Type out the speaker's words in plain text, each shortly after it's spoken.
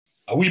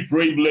We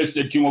pray,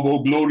 blessed King of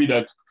all glory,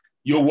 that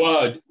your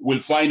word will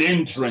find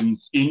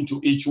entrance into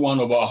each one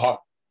of our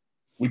hearts.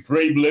 We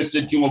pray,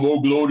 blessed King of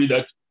all glory,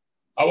 that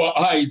our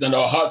eyes and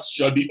our hearts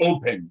shall be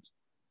opened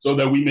so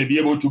that we may be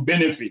able to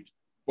benefit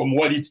from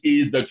what it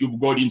is that you've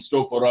got in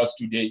store for us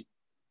today.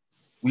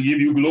 We give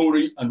you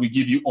glory and we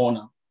give you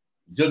honor.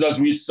 Just as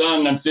we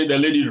sang and said,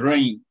 let it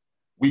rain,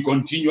 we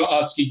continue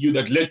asking you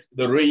that let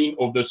the rain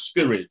of the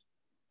Spirit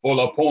fall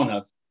upon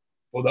us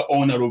for the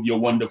honor of your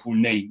wonderful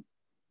name.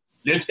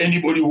 Let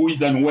anybody who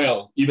is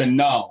unwell, even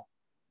now,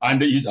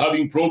 and is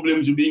having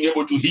problems with being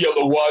able to hear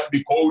the word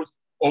because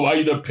of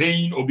either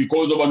pain or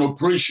because of an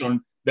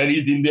oppression that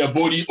is in their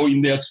body or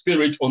in their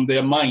spirit, on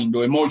their mind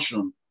or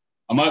emotion,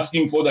 I'm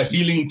asking for the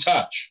healing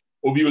touch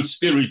of your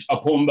Spirit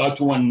upon that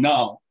one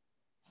now.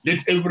 Let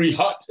every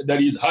heart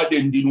that is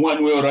hardened in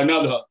one way or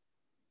another,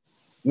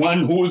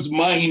 one whose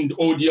mind,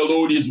 oh dear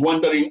Lord, is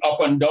wandering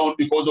up and down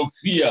because of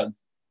fears,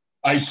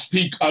 I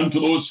speak unto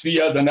those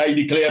fears and I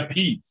declare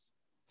peace.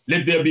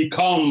 Let there be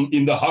calm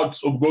in the hearts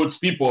of God's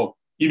people,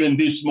 even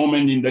this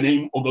moment, in the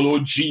name of the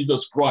Lord Jesus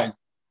Christ.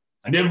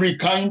 And every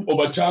kind of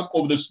attack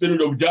of the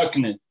spirit of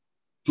darkness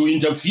to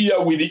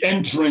interfere with the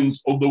entrance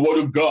of the word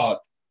of God,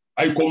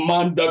 I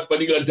command that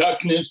particular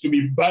darkness to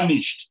be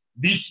banished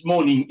this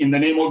morning in the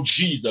name of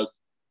Jesus.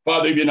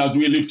 Father, even as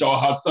we lift our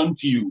hearts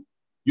unto you,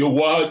 your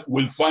word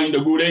will find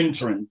a good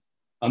entrance,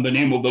 and the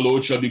name of the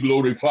Lord shall be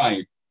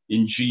glorified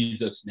in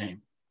Jesus'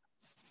 name.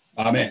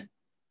 Amen.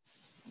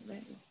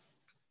 Amen.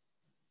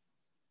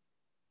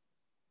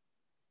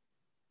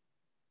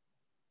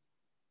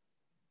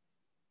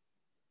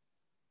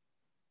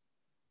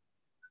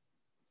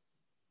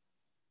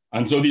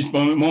 And so this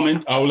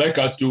moment, I would like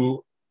us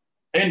to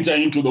enter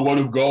into the word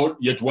of God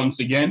yet once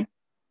again.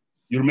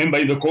 You remember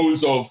in the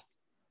course of,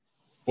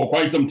 for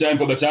quite some time,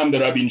 for the time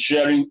that I've been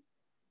sharing,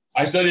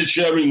 I started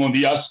sharing on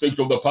the aspect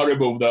of the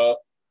parable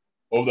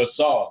of the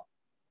sower,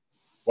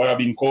 what I've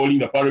been calling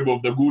the parable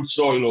of the good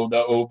soil,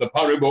 or the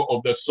parable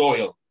of the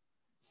soil.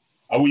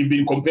 And we've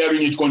been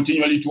comparing it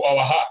continually to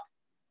our heart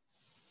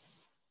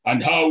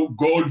and how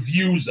God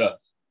views us,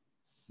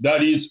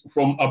 that is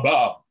from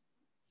above.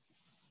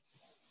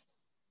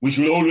 We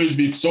should always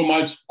be so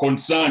much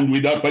concerned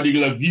with that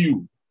particular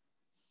view,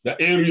 the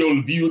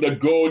aerial view that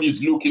God is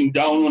looking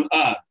down on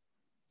us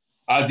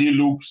as he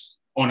looks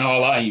on our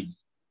lives.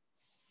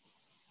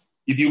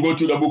 If you go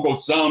to the book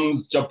of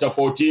Psalms, chapter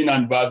 14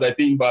 and verse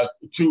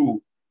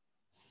 2,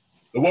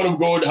 the word of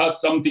God has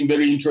something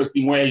very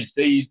interesting where it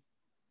says,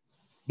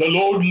 the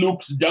Lord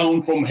looks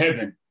down from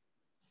heaven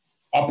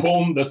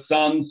upon the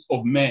sons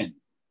of men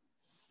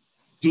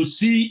to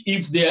see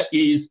if there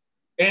is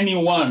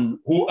anyone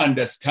who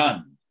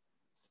understands,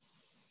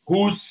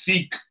 who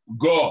seek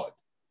God.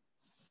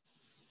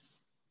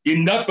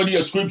 In that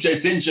particular scripture,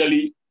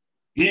 essentially,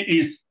 he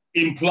is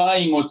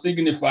implying or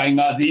signifying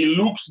as he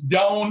looks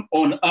down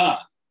on us,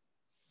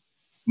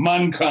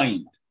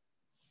 mankind.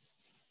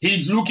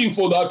 He's looking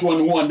for that one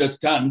who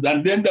understands.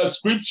 And then the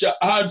scripture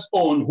adds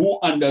on who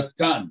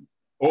understands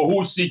or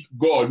who seek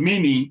God,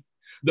 meaning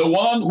the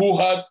one who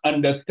has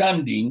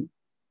understanding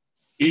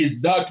is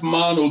that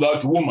man or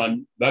that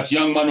woman, that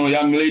young man or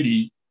young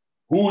lady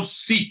who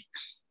seeks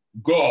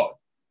God,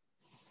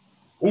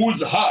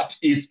 whose heart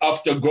is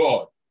after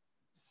God,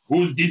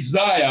 whose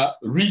desire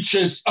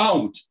reaches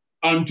out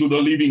unto the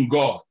living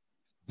God.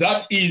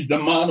 That is the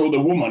man or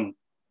the woman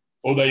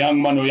or the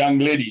young man or young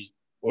lady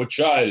or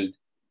child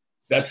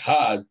that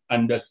has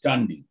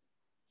understanding.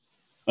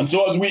 And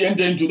so as we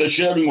enter into the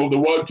sharing of the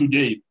word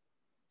today,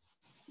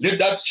 let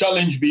that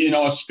challenge be in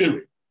our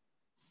spirit.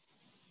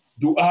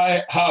 Do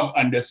I have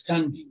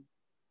understanding?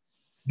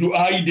 Do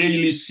I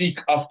daily seek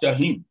after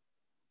him?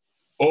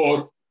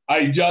 Or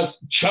I just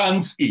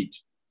chance it?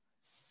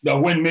 That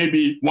when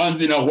maybe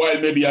once in a while,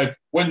 maybe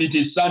when it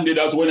is Sunday,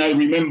 that's when I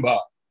remember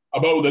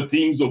about the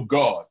things of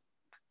God.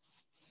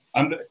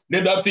 And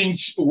let that thing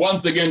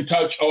once again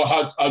touch our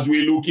hearts as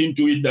we look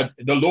into it, that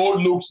the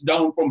Lord looks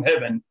down from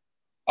heaven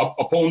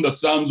upon the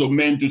sons of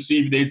men to see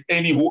if there is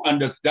any who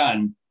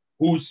understand,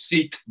 who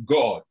seek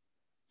God.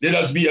 Let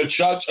us be a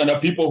church and a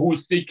people who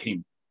seek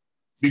him.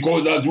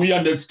 Because as we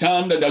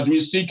understand and as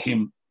we seek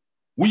him,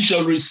 we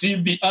shall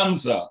receive the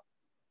answer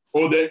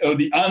or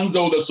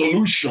the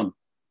solution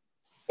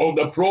of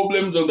the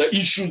problems or the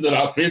issues that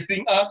are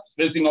facing us,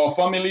 facing our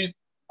families,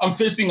 and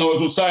facing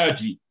our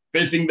society,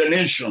 facing the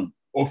nation,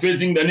 or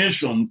facing the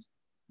nations.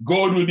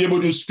 God will be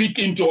able to speak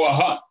into our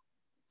heart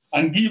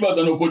and give us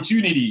an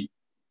opportunity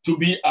to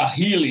be a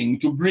healing,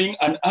 to bring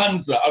an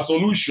answer, a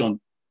solution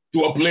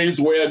to a place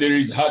where there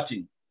is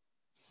hurting.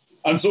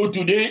 And so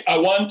today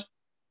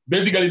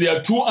basically there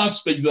are two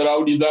aspects that I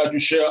would desire to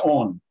share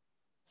on.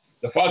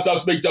 The first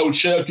aspect I will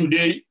share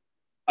today,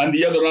 and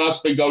the other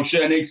aspect I'll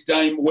share next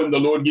time when the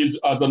Lord gives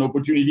us an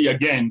opportunity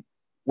again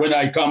when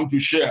I come to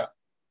share.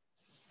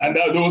 And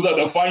those are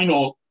the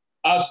final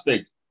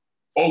aspects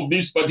of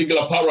this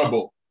particular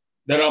parable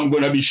that I'm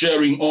going to be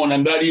sharing on,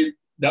 and that is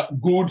the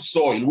good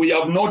soil. We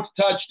have not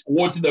touched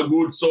what the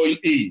good soil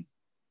is.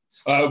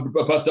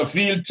 Pastor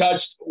Phil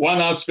touched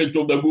one aspect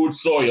of the good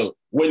soil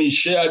when he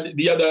shared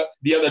the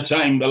other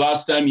time, the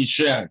last time he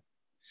shared.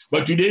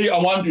 But today I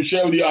want to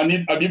share with you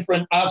a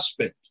different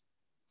aspect,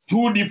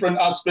 two different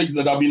aspects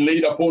that have been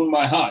laid upon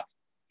my heart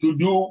to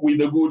do with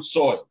the good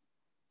soil.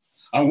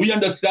 And we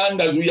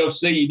understand, as we have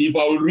said, if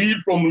I will read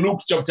from Luke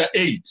chapter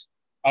 8,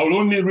 I will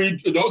only read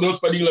those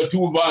particular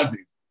two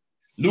verses.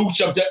 Luke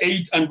chapter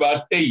 8 and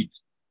verse 8.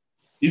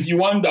 If you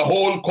want the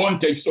whole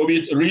context of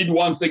it, read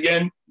once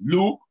again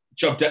Luke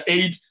chapter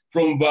 8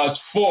 from verse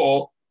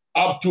 4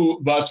 up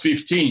to verse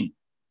 15.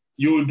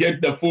 You will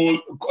get the full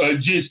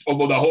gist of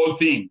the whole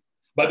thing.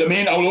 But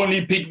I will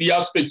only pick the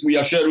aspects we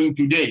are sharing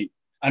today.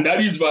 And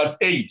that is verse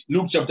 8.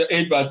 Luke chapter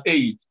 8, verse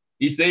 8.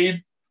 He says,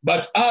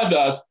 but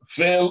others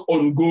fell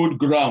on good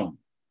ground,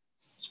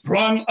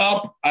 sprang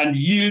up and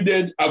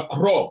yielded a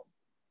crop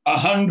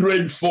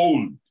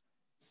 100-fold.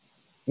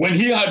 When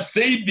he had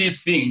said these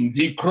things,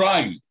 he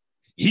cried,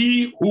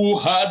 he who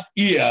has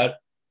ears,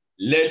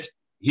 let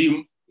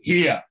him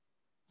hear.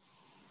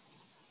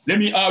 Let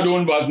me add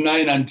on verse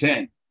 9 and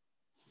 10.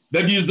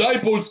 The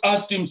disciples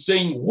asked him,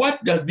 saying,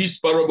 what does this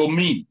parable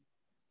mean?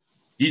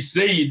 He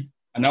said,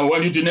 and I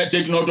want you to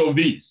take note of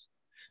this,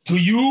 to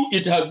you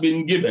it has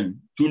been given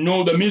to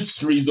know the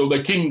mysteries of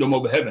the kingdom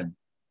of heaven,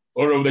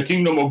 or of the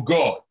kingdom of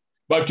God.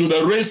 But to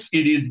the rest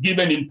it is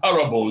given in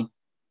parables,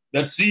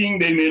 that seeing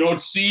they may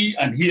not see,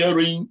 and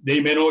hearing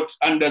they may not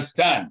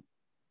understand.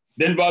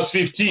 Then verse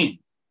 15.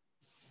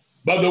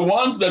 But the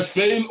ones that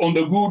fell on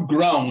the good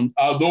ground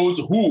are those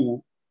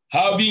who,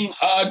 having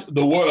heard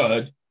the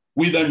word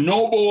with a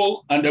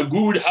noble and a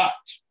good heart,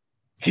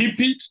 keep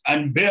it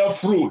and bear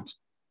fruit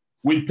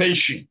with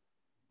patience.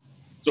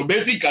 So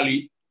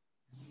basically,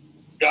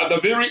 at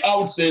the very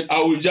outset, I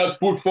will just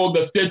put forth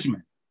the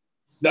statement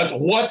that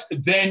what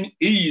then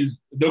is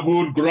the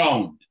good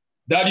ground?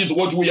 That is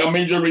what we are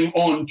measuring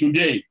on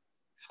today.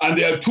 And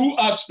there are two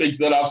aspects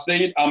that I've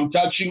said I'm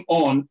touching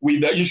on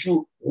with the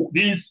issue.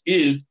 This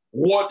is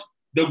what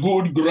the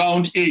good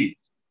ground is.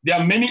 There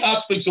are many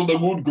aspects of the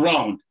good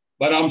ground,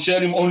 but I'm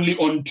sharing only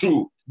on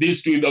two.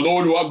 These two, the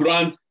Lord will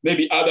grant,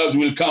 maybe others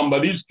will come,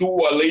 but these two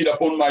are laid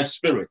upon my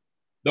spirit.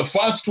 The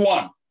first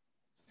one,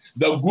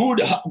 the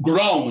good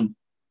ground,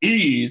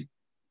 is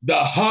the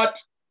heart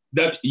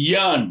that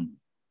yearns,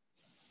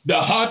 the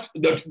heart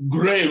that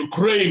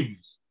craves,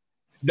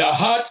 the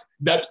heart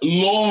that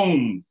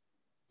longs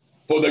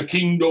for the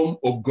kingdom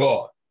of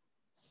God.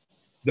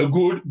 The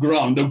good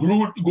ground, the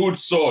good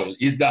soil,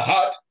 is the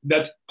heart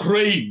that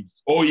craves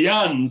or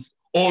yearns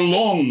or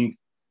longs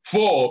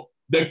for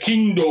the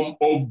kingdom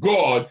of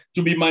God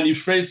to be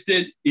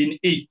manifested in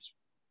it.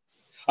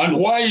 And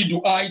why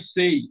do I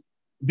say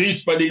this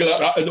particular,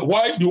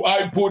 why do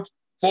I put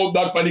forth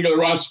that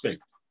particular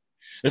aspect?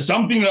 It's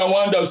something that I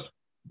want us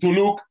to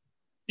look.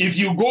 If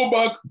you go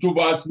back to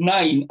verse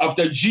 9,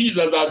 after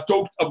Jesus had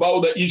talked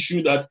about the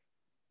issue that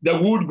the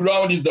wood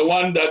ground is the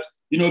one that,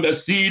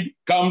 the seed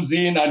comes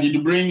in and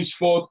it brings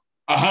forth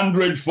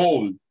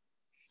 100-fold.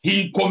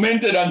 He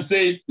commented and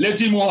said,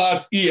 let him who has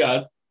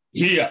ears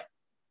hear,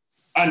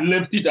 and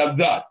left it at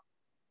that.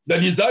 The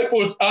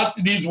disciples asked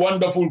this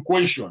wonderful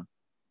question: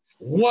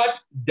 what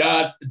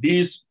does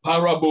this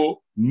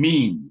parable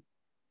mean?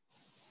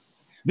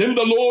 Then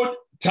the Lord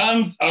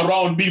turns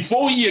around.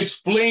 Before he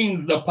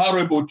explains the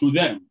parable to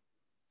them,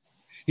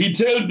 he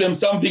tells them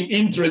something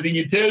interesting.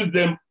 He tells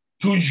them,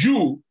 to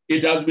you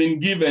it has been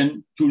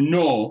given to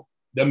know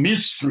the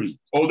mystery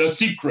or the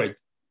secret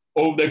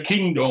of the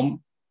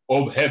kingdom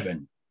of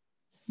heaven.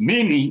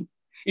 Meaning,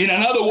 in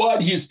another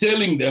word, he's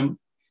telling them,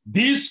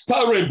 this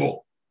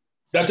parable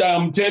that I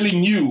am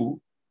telling you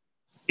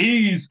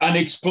is an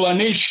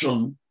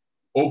explanation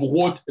of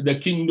what the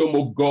kingdom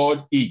of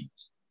God is.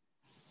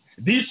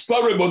 This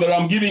parable that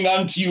I'm giving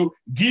unto you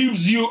gives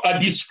you a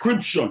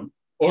description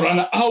or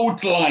an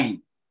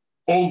outline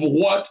of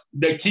what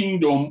the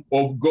kingdom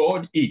of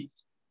God is.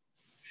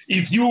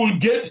 If you will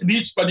get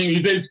this particular,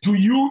 it says, to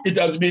you it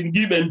has been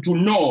given to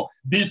know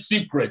this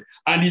secret.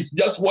 And it's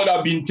just what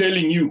I've been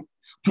telling you.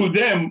 To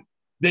them,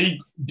 they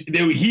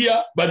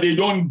hear, but they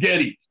don't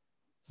get it.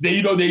 They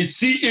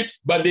see it,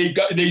 but they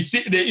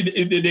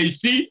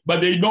see,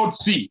 but they don't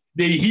see.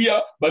 They hear,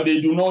 but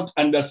they do not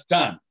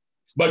understand.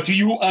 But to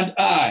you and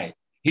I,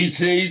 he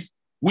says,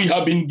 we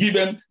have been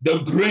given the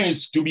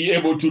grace to be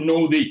able to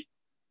know this.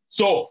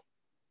 So,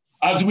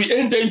 as we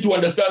enter into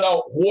understand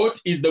now what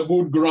is the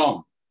good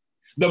ground,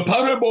 the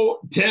parable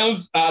tells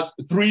us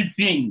three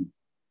things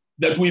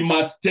that we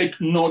must take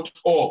note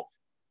of.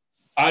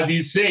 As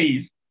he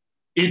says,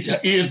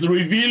 it is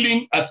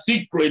revealing a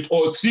secret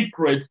or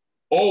secret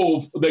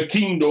of the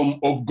kingdom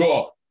of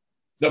God.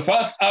 The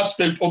first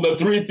aspect of the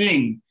three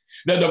things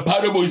that the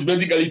parable is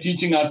basically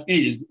teaching us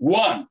is,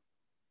 one,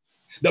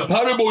 the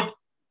parable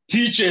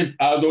teaches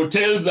us or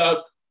tells us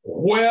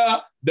where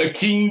the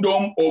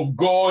kingdom of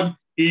God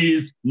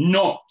is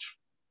not.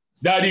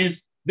 That is,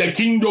 the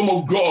kingdom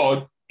of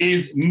God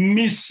is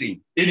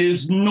missing. It is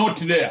not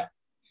there.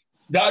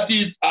 That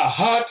is a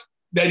heart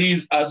that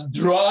is as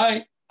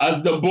dry as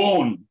the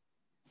bone.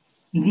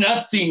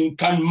 Nothing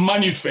can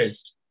manifest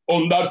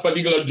on that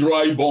particular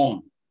dry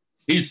bone.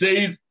 He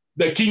says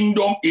the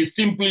kingdom is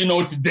simply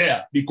not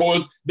there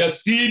because the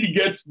seed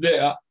gets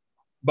there,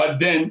 but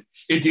then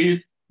it is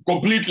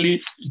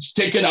completely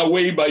taken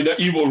away by the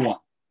evil one.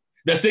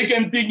 The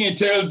second thing it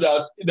tells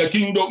us, the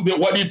kingdom,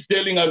 what it's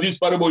telling us, this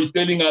parable is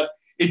telling us,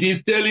 it is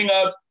telling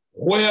us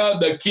where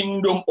the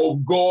kingdom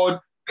of God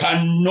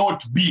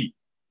cannot be.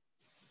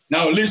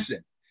 Now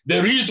listen,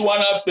 there is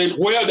one aspect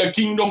where the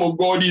kingdom of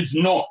God is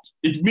not.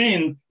 It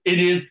means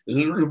it is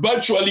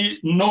virtually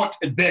not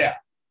there.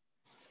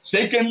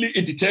 Secondly,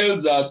 it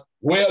tells us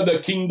where the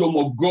kingdom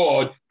of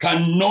God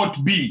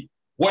cannot be.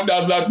 What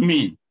does that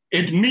mean?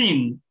 It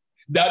means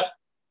that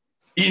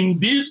in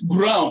this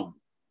ground,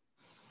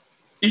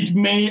 it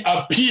may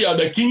appear,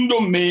 the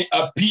kingdom may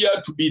appear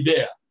to be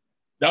there.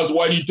 That's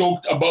why he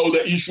talked about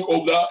the issue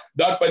of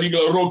that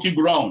particular rocky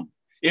ground.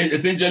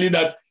 Essentially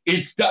that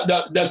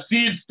the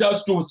seed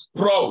starts to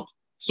sprout,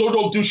 sort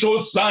of to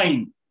show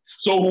signs.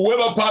 So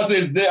whoever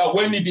passes there,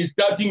 when it is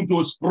starting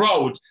to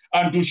sprout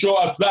and to show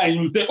a sign,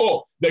 you say,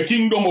 oh, the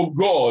kingdom of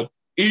God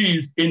is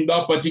in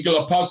that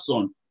particular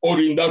person or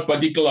in that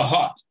particular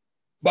heart.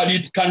 But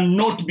it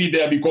cannot be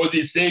there because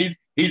he says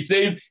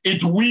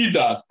it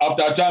withers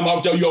after a time,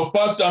 after you're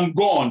past and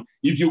gone.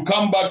 If you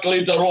come back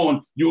later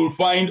on, you'll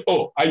find,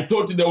 oh, I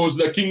thought there was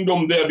the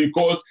kingdom there,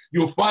 because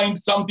you find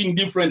something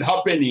different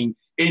happening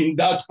in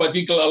that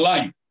particular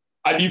life,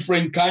 a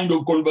different kind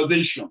of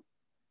conversation.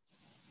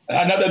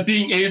 Another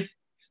thing is,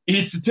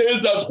 it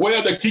tells us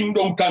where the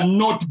kingdom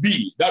cannot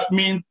be. That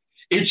means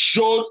it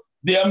shows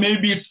there may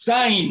be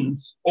signs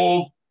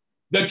of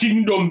the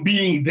kingdom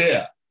being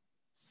there,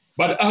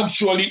 but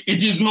actually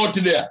it is not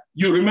there.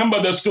 You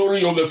remember the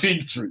story of the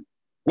fig tree,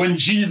 when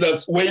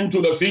Jesus went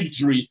to the fig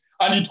tree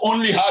and it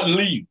only had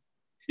leaves.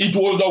 It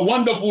was a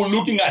wonderful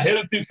looking, a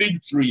healthy fig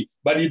tree,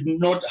 but it did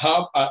not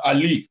have a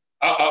leaf,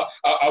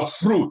 a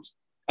fruit.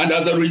 And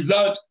as a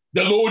result,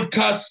 the Lord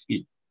cursed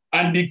it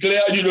and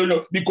declared,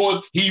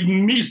 because he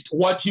missed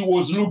what he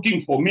was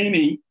looking for,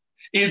 meaning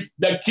is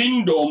the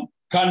kingdom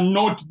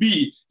cannot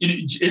be.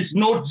 It's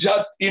not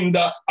just in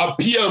the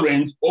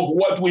appearance of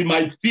what we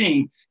might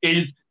think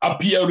is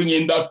appearing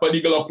in that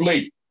particular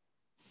place.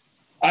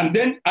 And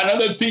then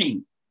another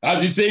thing,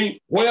 as he's saying,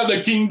 where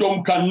the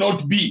kingdom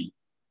cannot be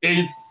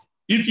is,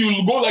 if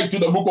you go like to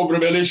the book of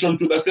Revelation,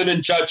 to the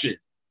 7 churches,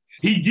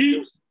 he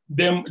gives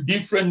them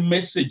different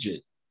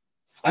messages.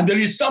 And there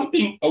is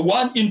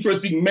one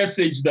interesting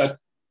message that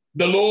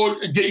the Lord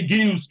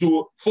gives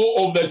to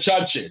 4 of the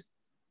churches.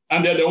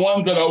 And they're the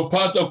ones that I'll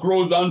pass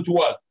across unto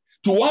us.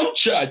 To one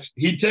church,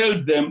 he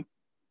tells them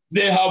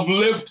they have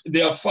left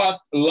their first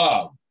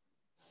love.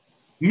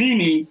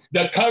 Meaning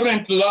the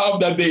current love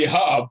that they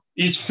have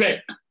is fake.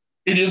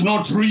 It is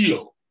not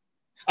real.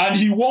 And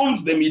he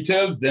warns them, he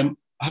tells them,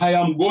 I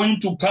am going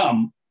to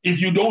come.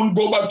 If you don't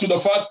go back to the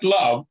first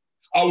love,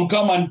 I will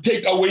come and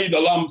take away the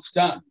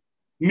lampstand.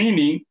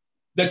 Meaning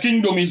the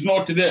kingdom is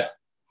not there.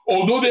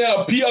 Although they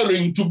are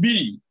appearing to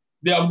be,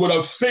 they have got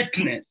a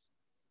fakeness,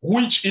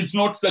 which is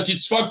not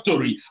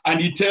satisfactory. And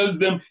he tells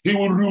them he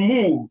will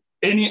remove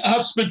any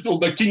aspect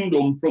of the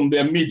kingdom from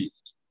their midst.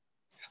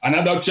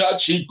 Another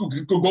church, he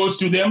goes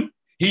to them,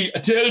 he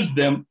tells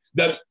them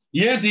that,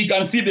 yes, he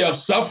can see they have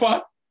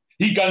suffered,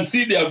 he can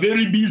see they are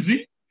very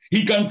busy,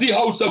 he can see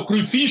how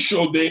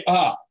sacrificial they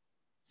are.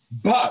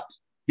 But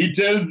he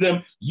tells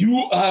them, you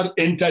are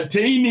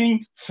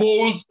entertaining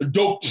false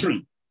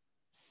doctrine.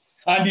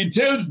 And he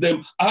tells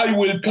them, I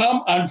will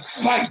come and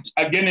fight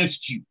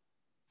against you.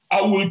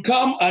 I will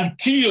come and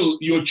kill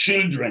your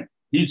children.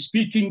 He's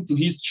speaking to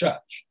his church,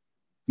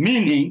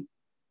 meaning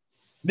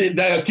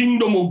the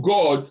kingdom of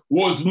God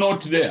was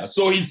not there.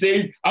 So he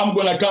says, I'm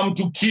going to come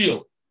to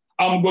kill.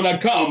 I'm going to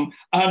come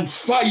and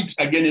fight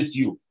against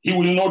you. He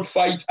will not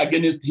fight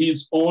against his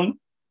own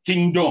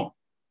kingdom.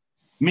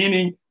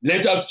 Meaning,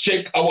 let us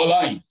check our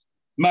lives.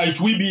 Might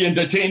we be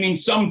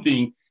entertaining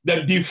something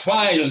that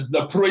defiles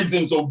the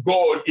presence of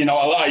God in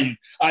our lives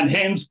and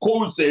hence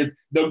causes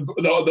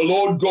the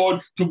Lord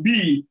God to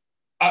be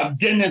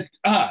against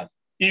us,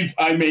 if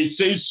I may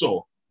say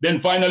so.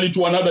 Then finally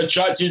to another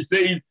church, he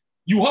says,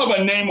 you have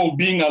a name of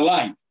being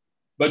alive,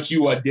 but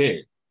you are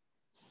dead.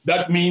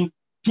 That means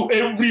to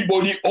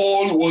everybody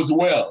all was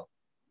well.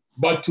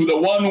 But to the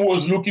one who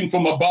was looking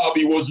from above,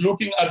 he was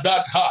looking at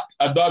that heart,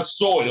 at that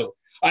soil,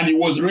 and he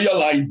was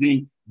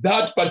realizing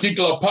that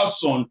particular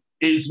person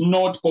is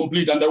not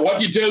complete. And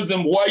what he tells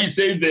them, why he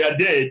says they are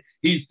dead,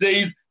 he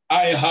says,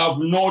 I have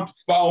not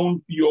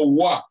found your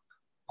work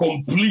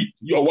complete,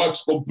 your works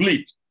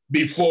complete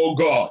before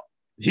God.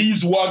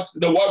 His works,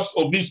 the works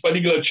of this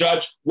particular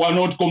church were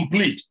not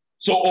complete.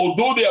 So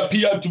although they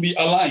appeared to be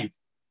alive,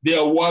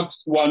 their works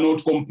were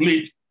not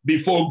complete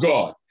before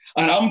God.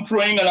 And I'm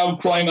praying and I'm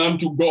crying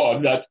unto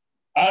God that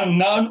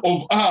none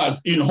of us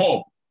in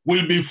hope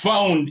will be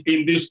found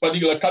in this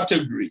particular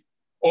category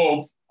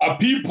of a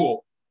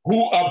people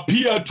who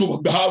appear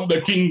to have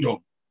the kingdom,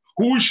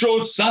 who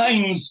show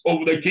signs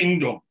of the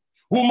kingdom,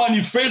 who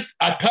manifest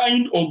a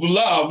kind of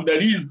love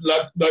that is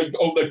like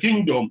of the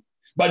kingdom,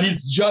 but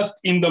it's just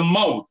in the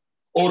mouth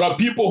or a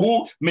people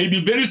who may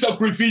be very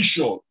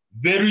sacrificial,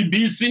 very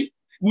busy.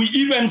 We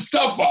even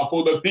suffer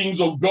for the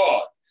things of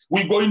God.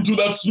 We go into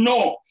the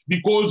snow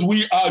because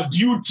we are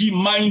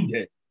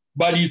duty-minded.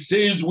 But he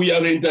says we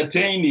are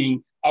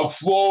entertaining a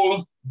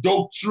false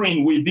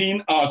doctrine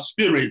within our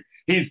spirit.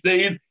 He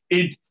says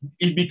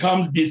it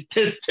becomes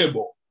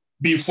detestable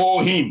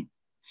before him.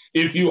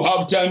 If you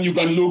have time, you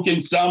can look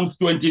in Psalms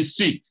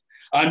 26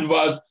 and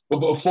verse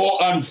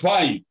 4 and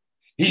 5.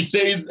 He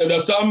says,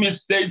 the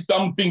psalmist says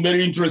something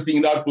very interesting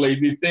in that place.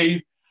 He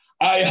says,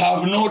 I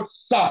have not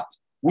sat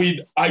with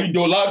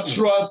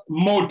idolatrous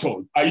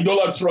mortals,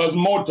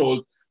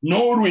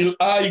 nor will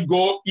I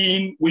go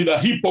in with a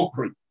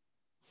hypocrite.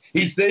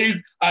 He says,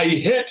 I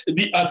hate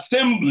the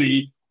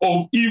assembly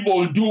of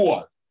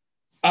evildoers.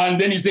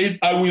 And then he says,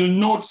 I will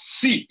not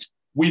sit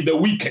with the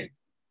wicked,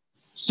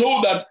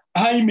 so that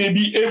I may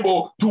be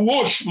able to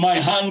wash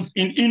my hands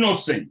in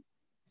innocence,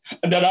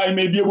 and that I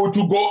may be able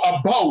to go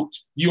about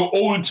your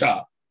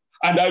altar,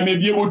 and I may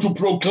be able to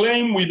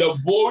proclaim with a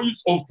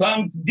voice of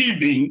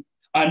thanksgiving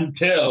and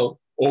tell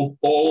of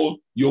all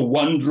your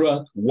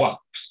wondrous works.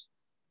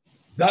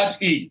 That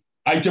is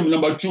item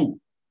number 2,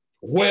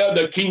 where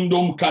the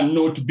kingdom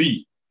cannot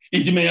be.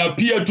 It may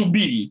appear to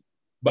be,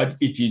 but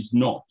it is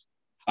not.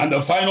 And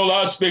the final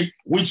aspect,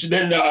 which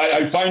then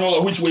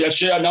which we are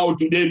sharing now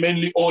today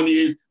mainly on,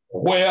 is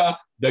where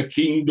the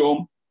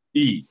kingdom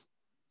is,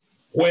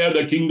 where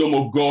the kingdom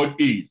of God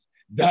is.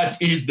 That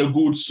is the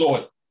good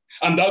soil.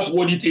 And that's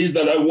what it is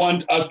that I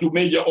want us to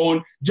measure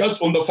on, just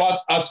on the first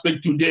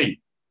aspect today.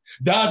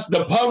 That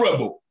the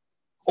parable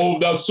of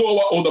the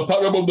sower, or the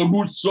parable of the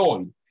good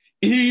soil,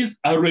 is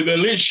a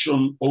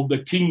revelation of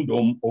the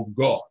kingdom of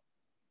God.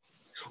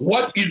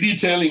 What is he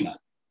telling us?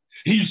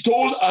 He's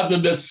told us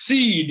that the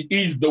seed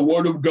is the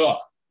word of God.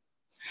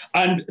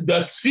 And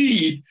the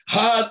seed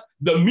has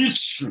the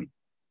mystery,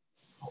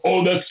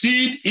 or the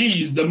seed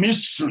is the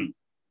mystery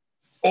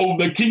of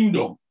the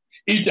kingdom.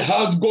 It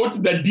has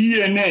got the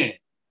DNA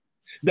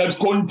that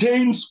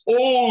contains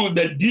all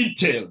the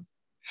details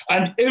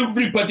and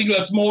every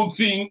particular small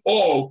thing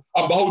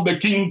about the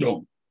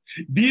kingdom.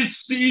 This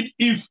seed,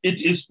 if it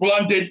is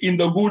planted in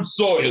the good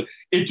soil,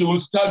 it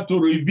will start to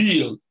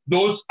reveal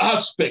those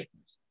aspects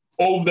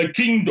of the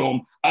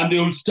kingdom, and they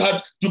will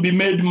start to be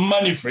made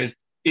manifest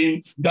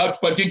in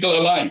that particular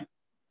life.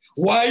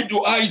 Why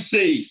do I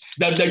say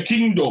that the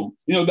kingdom,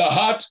 the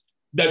heart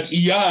that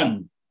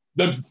yearns,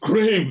 that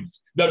craves,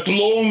 that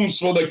longs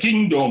for the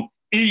kingdom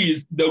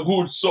is the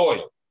good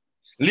soil?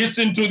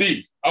 Listen to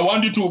this. I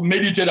want you to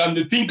meditate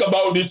and think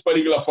about this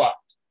particular fact.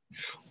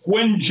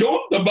 When John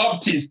the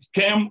Baptist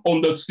came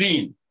on the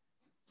scene,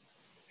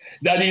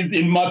 that is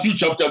in Matthew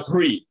chapter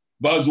 3,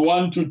 verse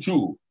 1 to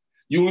 2,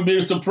 you will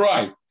be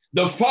surprised.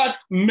 The first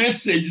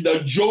message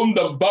that John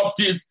the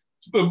Baptist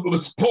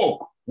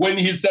spoke when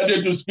he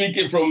started to speak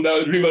it from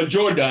the river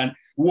Jordan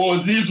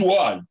was this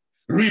word: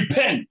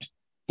 repent,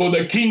 for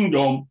the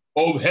kingdom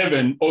of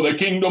heaven, or the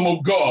kingdom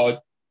of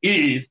God,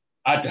 is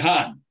at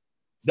hand.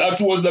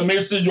 That was the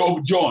message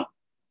of John.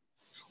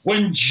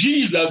 When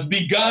Jesus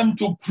began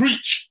to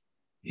preach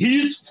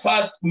his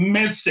first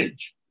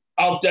message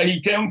after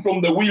he came from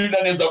the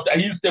wilderness, after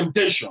his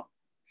temptation,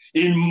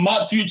 in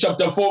Matthew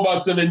chapter 4,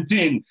 verse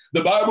 17,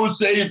 the Bible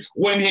says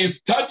when he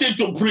started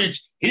to preach,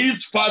 his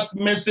first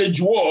message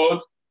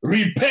was,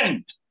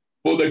 repent,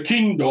 for the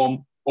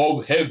kingdom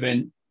of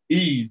heaven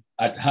is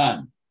at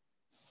hand.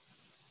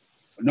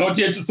 Not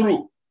yet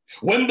through.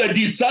 When the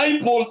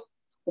disciples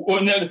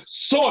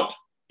sought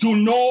to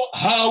know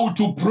how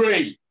to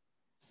pray,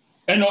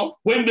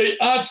 when they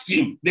asked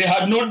him, they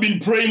had not been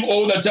praying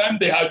all the time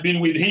they had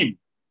been with him.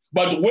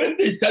 But when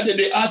they started,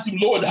 they asked him,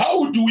 Lord,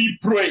 how do we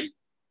pray?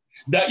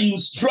 The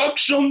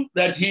instruction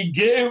that he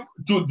gave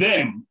to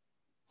them,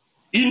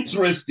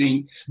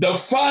 interesting,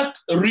 the first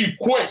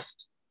request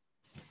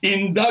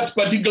in that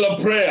particular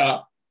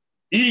prayer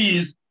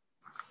is,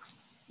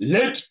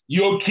 let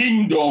your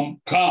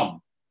kingdom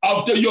come.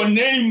 After your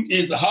name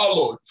is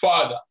hallowed,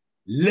 Father,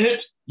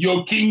 let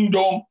your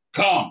kingdom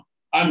come.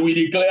 And we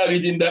declare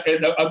it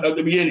at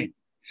the beginning.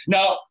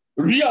 Now,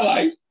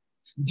 realize,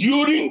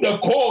 during the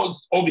course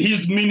of his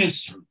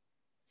ministry,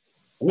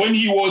 when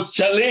he was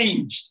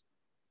challenged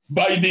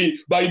by the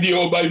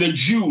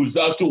Jews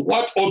as to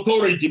by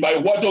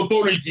what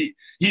authority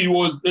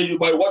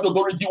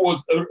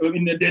was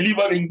in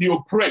delivering the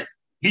oppressed,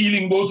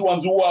 healing those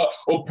ones who are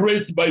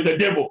oppressed by the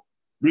devil.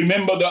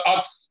 Remember, the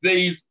Acts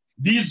says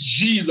this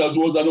Jesus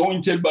was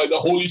anointed by the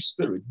Holy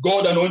Spirit.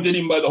 God anointed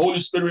him by the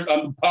Holy Spirit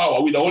and power,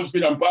 with the Holy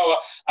Spirit and power,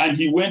 and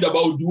he went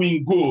about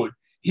doing good,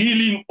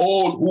 healing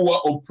all who were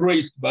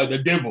oppressed by the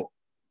devil.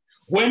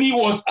 When he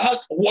was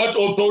asked what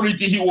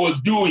authority he was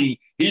doing,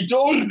 he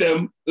told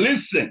them,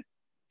 listen,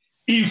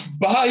 if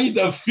by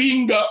the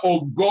finger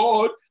of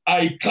God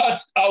I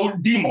cast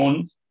out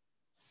demons,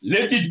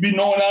 let it be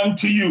known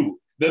unto you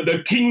that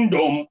the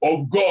kingdom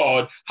of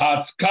God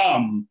has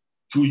come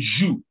to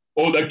you,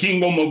 or the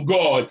kingdom of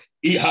God,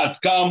 it has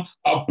come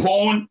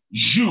upon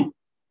you.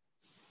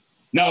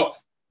 Now,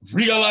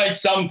 realize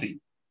something.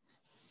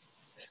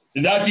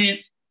 That is,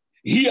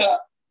 here,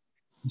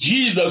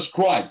 Jesus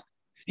Christ,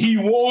 he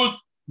was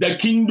the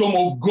kingdom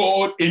of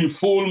God in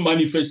full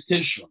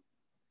manifestation.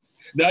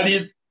 That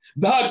is,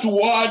 that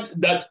word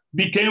that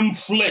became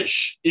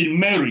flesh in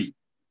Mary,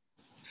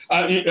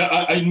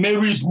 in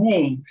Mary's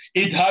womb,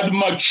 it had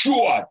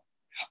matured.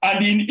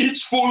 And in its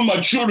full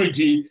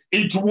maturity,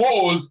 it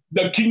was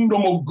the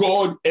kingdom of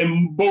God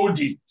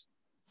embodied.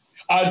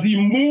 As he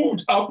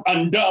moved up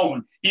and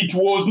down, it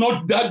was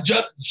not that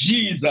just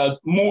Jesus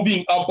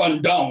moving up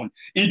and down.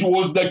 It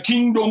was the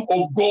kingdom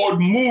of God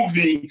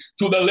moving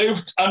to the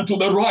left and to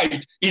the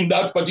right in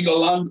that particular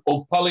land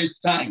of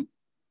Palestine.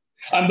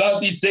 And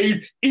that he says,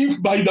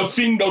 if by the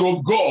finger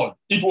of God,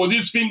 it was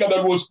his finger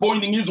that was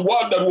pointing, his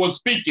word that was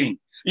speaking,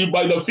 if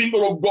by the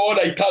finger of God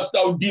I cast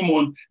out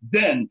demons,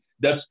 then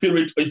the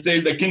Spirit, it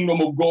says, the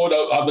kingdom of God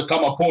has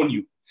come upon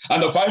you.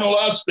 And the final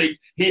aspect,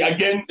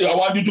 I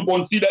want you to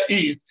consider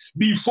is,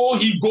 before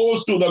he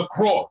goes to the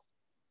cross,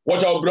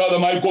 what our brother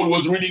Michael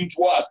was reading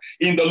to us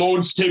in the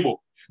Lord's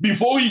table,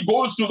 before he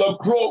goes to the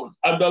cross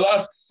at the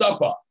Last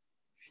Supper,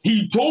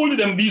 he told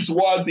them these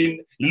words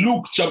in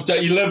Luke chapter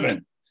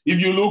 11. If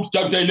you look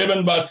chapter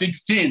 11, verse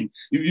 16,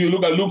 if you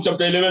look at Luke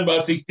chapter 11,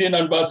 verse 16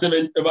 and verse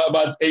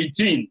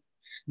 18,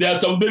 there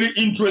are some very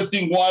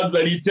interesting words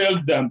that he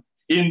tells them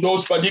in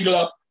those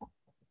particular,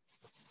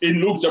 in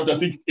Luke chapter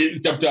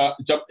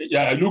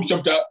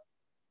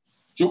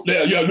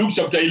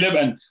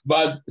 11,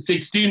 verse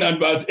 16 and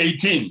verse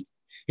 18.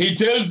 He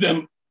tells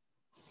them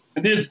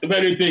this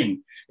very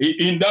thing.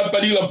 In that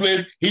particular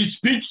place, he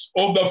speaks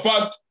of the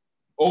fact,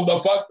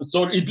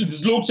 sorry, it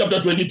is Luke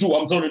chapter 22,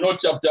 I'm sorry, not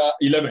chapter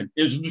 11.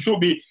 It should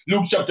be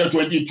Luke chapter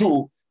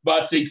 22,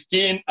 verse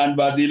 16 and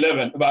verse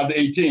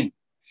 18.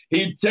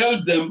 He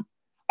tells them,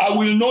 I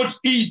will not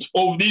eat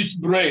of this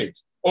bread,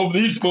 of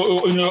this,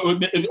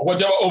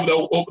 whatever of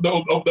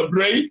the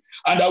bread,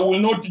 and I will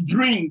not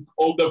drink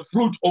of the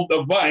fruit of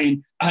the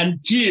vine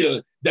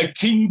until the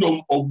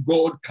kingdom of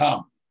God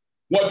comes.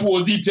 What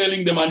was he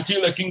telling them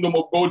until the kingdom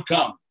of God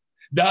comes?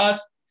 That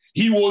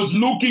he was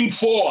looking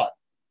forward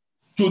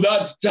to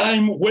that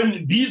time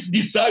when these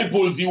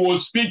disciples he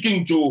was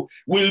speaking to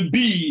will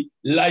be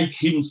like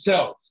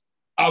himself,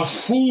 a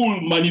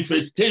full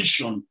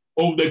manifestation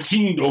of the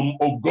kingdom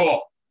of God.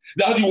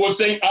 That he was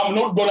saying, I'm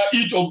not going to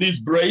eat of this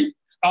bread.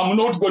 I'm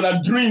not going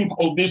to drink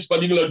of this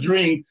particular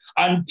drink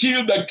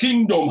until the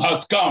kingdom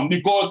has come.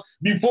 Because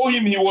before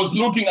him, he was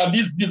looking at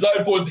these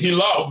disciples he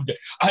loved,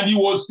 and he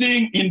was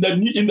seeing in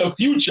the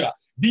future,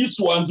 these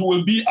ones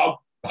will be a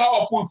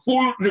powerful,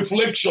 full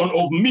reflection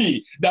of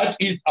me. That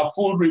is a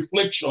full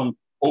reflection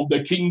of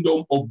the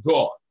kingdom of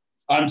God.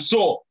 And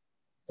so,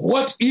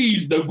 what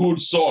is the good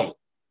soil?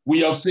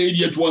 We have said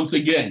yet once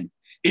again,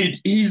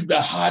 it is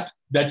the heart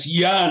that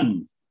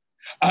yearns.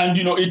 And,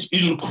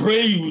 it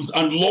craves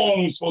and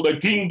longs for the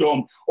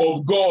kingdom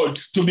of God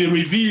to be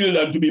revealed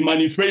and to be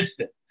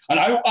manifested. And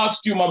I ask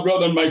you, my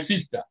brother and my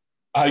sister,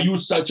 are you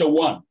such a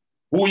one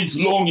who is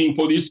longing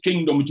for this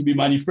kingdom to be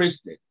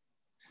manifested?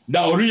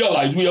 Now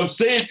realize, we have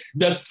said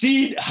the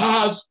seed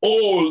has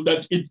all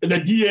that the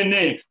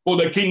DNA for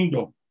the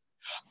kingdom.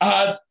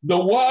 As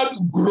the word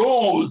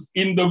grows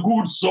in the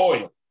good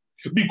soil,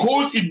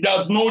 because it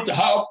does not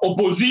have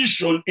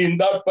opposition in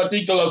that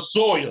particular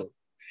soil,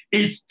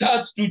 it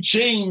starts to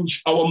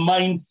change our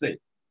mindset.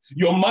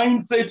 Your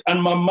mindset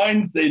and my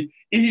mindset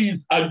is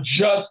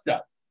adjusted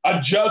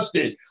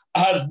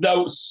as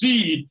the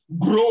seed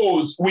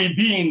grows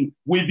within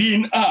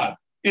us.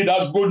 It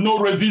has got no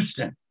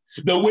resistance.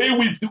 The way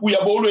we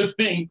have always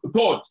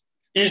thought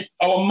is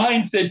our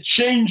mindset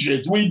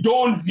changes. We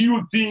don't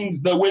view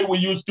things the way we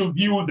used to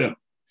view them.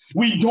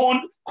 We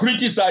don't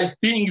criticize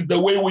things the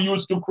way we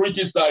used to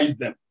criticize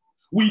them.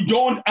 We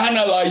don't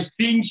analyze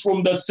things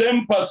from the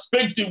same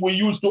perspective we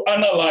used to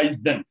analyze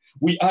them.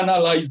 We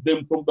analyze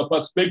them from the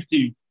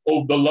perspective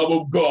of the love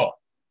of God.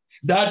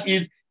 That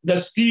is,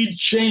 the seed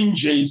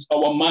changes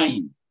our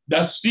mind.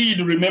 The seed,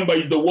 remember,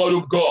 is the word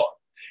of God.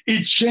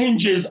 It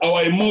changes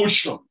our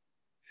emotion.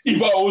 If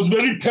I was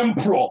very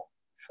temporal,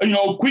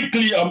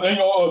 quickly,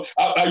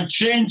 I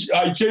change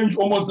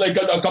almost like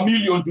a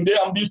chameleon. Today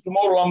I'm this,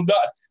 tomorrow I'm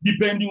that,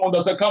 depending on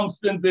the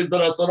circumstances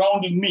that are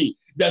surrounding me.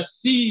 The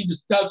seed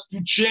starts to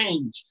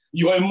change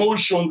your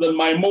emotions and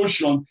my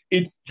emotions.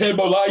 It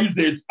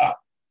stabilizes us.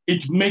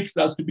 It makes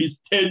us to be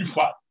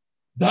steadfast.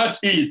 That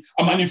is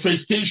a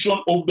manifestation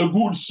of the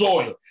good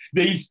soil.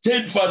 There is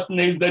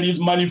steadfastness that is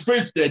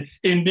manifested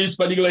in this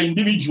particular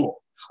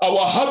individual.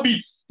 Our habit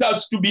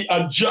starts to be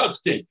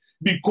adjusted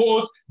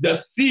because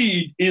the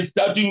seed is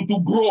starting to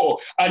grow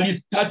and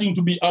is starting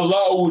to be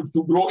allowed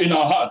to grow in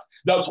our heart.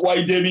 That's why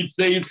David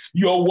says,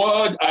 your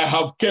word I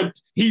have kept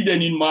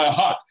hidden in my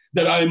heart,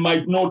 that I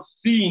might not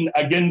sin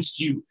against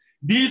you.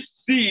 This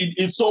seed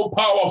is so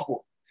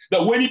powerful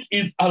that when it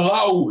is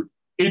allowed,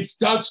 it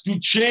starts to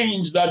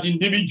change that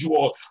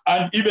individual,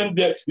 and even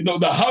the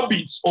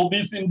habits of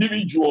this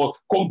individual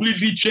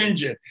completely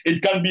changes.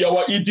 It can be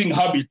our eating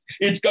habits.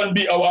 It can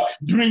be our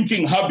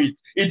drinking habits.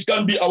 It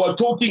can be our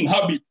talking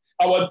habits,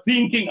 our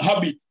thinking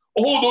habits.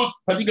 All those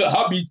particular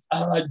habits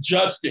are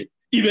adjusted.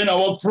 Even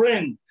our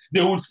friends,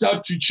 they will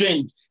start to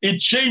change.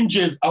 It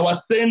changes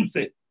our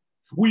senses.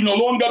 We are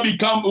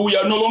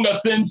no longer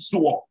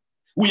sensual.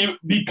 We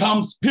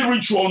become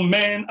spiritual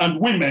men and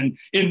women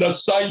in the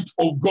sight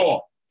of God.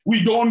 We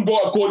don't go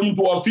according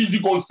to our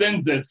physical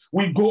senses.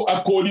 We go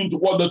according to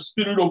what the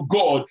Spirit of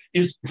God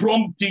is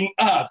prompting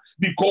us,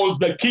 because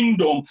the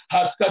kingdom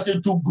has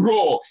started to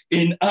grow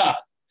in us.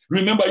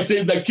 Remember, it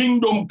says the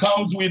kingdom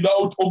comes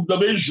without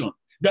observation.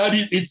 That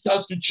is, it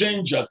starts to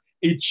change us.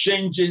 It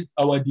changes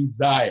our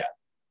desire.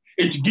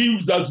 It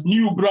gives us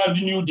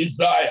brand new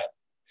desire.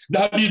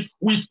 That is,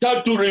 we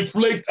start to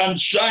reflect and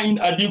shine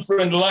a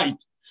different light.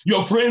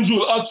 Your friends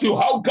will ask you,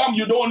 how come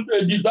you don't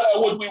desire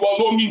what we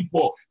were longing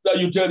for? So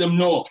you tell them,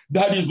 no,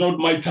 that is not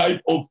my type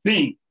of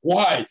thing.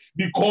 Why?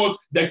 Because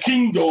the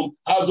kingdom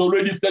has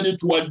already started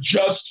to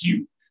adjust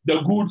you. The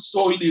good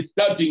soil is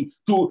starting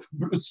to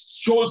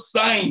show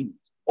signs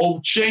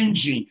of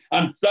changing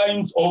and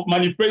signs of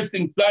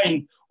manifesting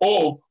signs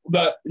of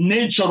the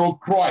nature of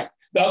Christ.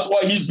 That's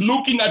why he's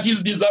looking at his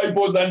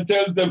disciples and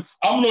tells them,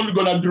 I'm not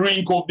going to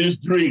drink of this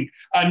drink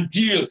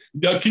until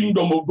the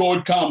kingdom of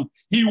God comes.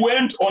 He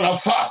went on a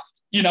fast,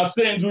 in a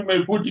sense, we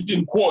may put it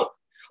in quotes,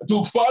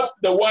 to fast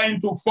the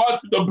wine, to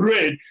fast the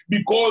bread,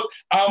 because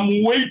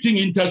I'm waiting,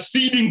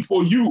 interceding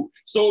for you,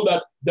 so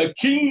that the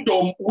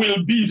kingdom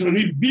will be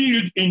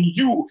revealed in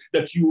you,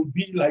 that you will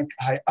be like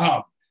I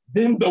am.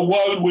 Then the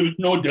world will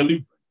know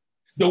deliverance.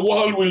 The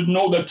world will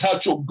know the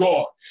touch of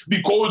God,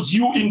 because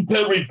you in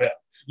Perivale,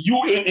 you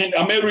in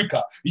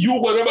America, you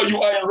wherever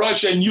you are in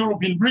Russia, in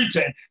Europe, in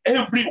Britain,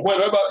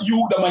 wherever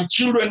my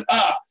children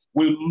are,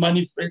 will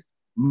manifest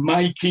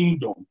my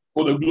kingdom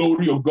for the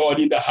glory of God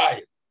in the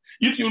highest.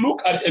 If you look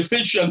at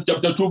Ephesians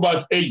chapter 2,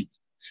 verse 8,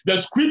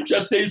 the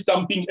scripture says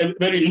something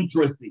very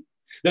interesting.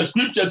 The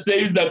scripture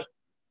says that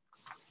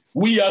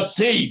we are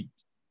saved.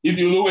 If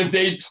you look and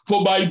say,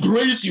 for by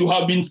grace you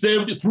have been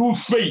saved through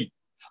faith,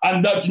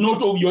 and that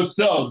not of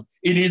yourselves,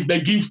 it is the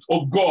gift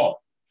of God.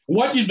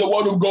 What is the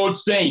word of God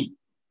saying?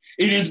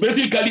 It is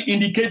basically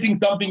indicating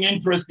something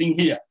interesting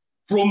here.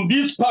 From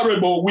this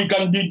parable, we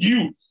can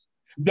deduce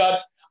that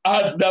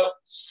as the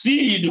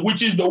seed,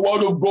 which is the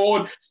word of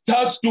God,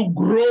 starts to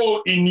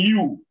grow in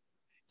you,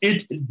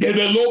 it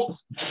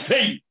develops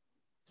faith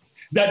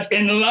that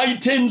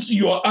enlightens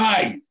your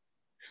eyes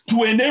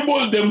to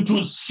enable them to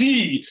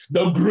see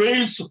the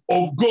grace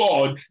of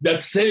God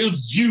that saves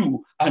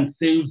you and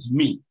saves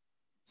me.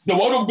 The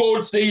word of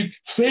God says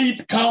faith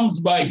comes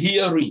by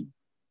hearing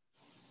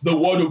the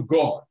word of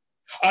God.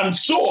 And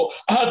so,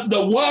 as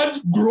the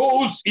word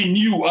grows in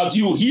you, as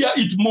you hear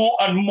it more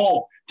and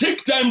more, take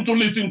time to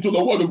listen to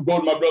the word of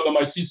God, my brother,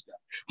 my sister.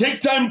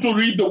 Take time to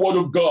read the word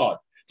of God.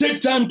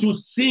 Take time to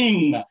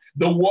sing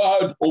the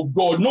word of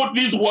God, not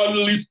this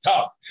worldly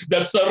stuff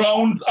that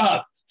surrounds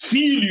us.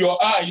 Fill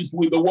your eyes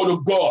with the word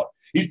of God.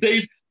 It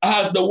says,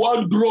 as the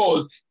word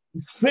grows,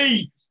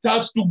 faith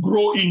starts to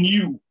grow in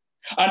you.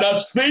 And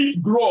as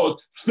faith grows,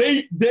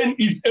 faith then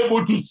is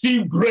able to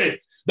see grace.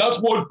 That's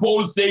what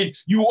Paul says.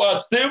 You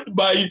are saved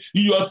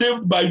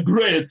by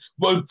grace,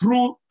 but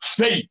through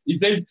faith. He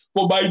says,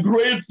 for by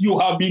grace you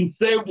have been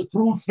saved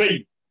through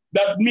faith.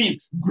 That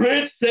means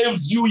grace saves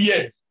you,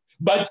 yes,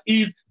 but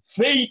it's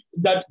faith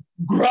that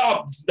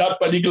grabs that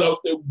particular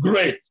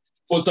grace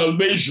for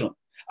salvation.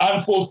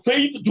 And for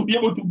faith to be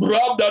able to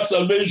grab that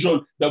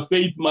salvation, the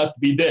faith must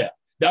be there.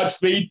 That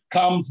faith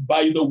comes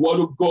by the word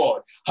of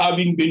God,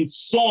 having been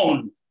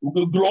sown,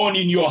 grown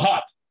in your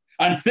heart.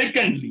 And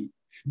secondly,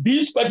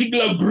 this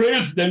particular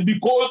grace then,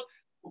 because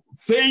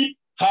faith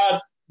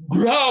has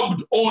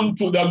grabbed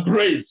onto the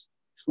grace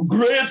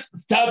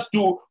starts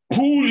to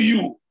pull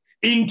you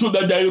into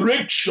the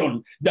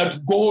direction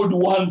that God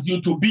wants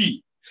you to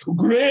be.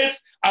 Grace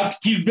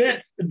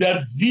activates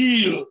the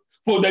zeal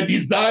for the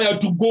desire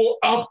to go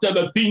after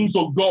the things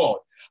of God,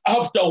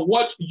 after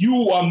what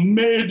you are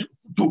made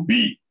to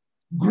be.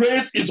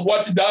 Grace is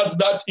what does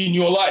that in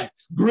your life.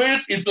 Grace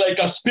is like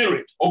a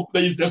spirit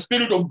the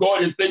spirit of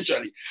God,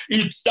 essentially.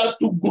 It starts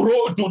to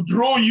grow, to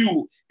draw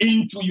you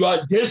into your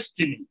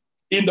destiny,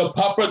 in the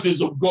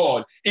purposes of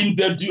God,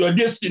 your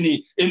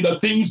destiny, in the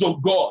things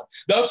of God.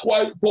 That's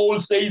why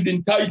Paul says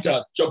in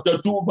Titus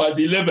chapter 2, verse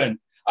 11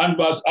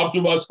 and up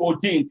to verse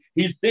 14,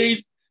 he says,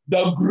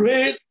 the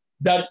grace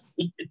that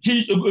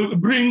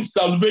brings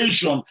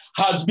salvation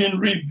has been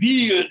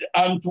revealed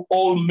unto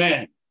all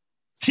men,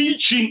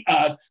 teaching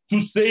us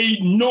to say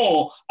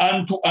no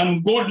unto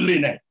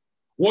ungodliness.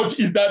 What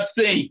is that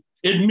saying?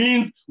 It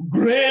means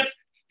grace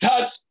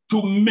starts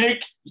to make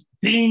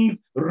things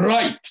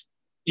right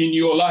in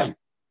your life.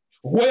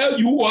 Where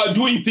you are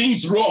doing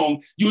things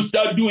wrong, you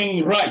start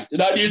doing right.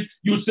 That is,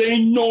 you say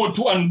no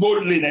to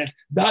ungodliness.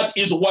 That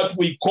is what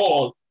we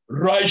call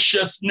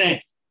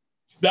righteousness.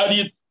 That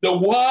is the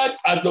word,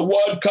 as the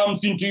word comes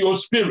into your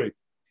spirit,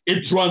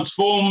 it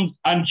transforms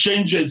and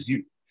changes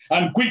you.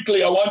 And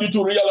quickly, I want you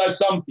to realize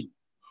something.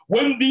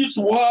 When this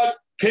word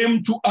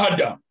came to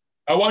Adam,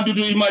 I want you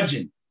to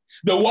imagine,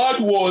 the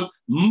word was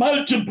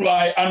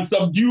multiply and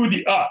subdue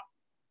the earth.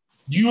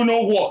 Do you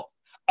know what?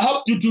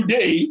 Up to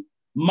today,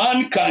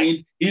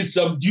 mankind is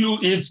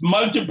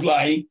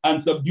multiplying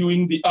and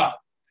subduing the earth.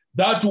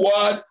 That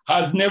word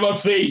has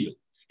never failed.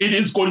 It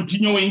is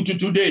continuing to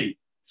today.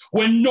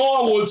 When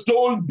Noah was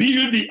told,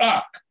 build the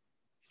ark,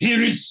 he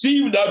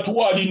received that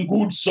word in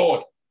good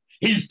soil.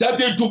 He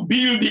started to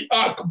build the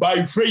ark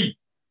by faith.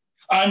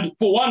 And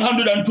for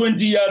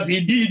 120 years,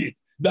 he did it.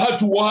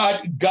 That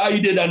word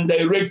guided and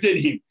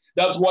directed him.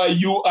 That's why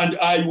you and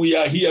I, we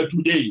are here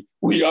today.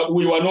 We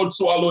were not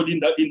swallowed in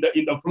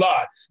the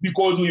flood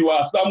because we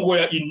were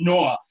somewhere in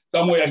Noah,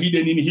 somewhere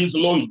hidden in his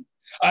loins.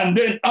 And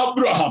then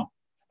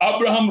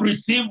Abraham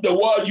received the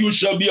word, you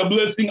shall be a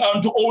blessing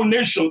unto all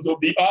nations of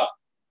the earth.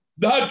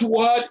 That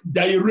word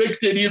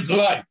directed his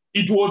life.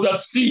 It was a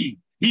seed.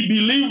 He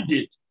believed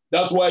it.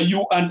 That's why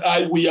you and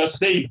I, we are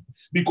saved,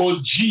 because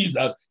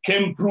Jesus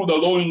came through the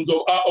loins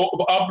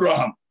of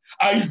Abraham.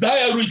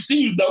 Isaiah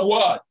received the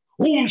word,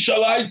 whom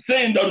shall I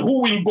send and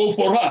who will go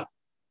for us?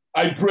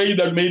 I pray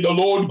that may the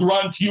Lord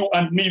grant you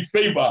and me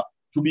favor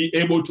to be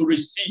able to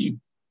receive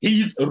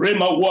his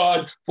Rhema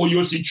word for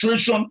your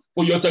situation,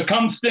 for your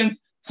circumstance,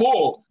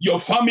 for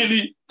your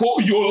family,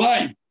 for your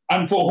life,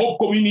 and for Hope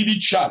Community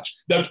Church,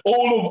 that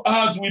all of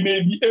us, we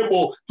may be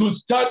able to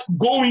start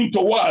going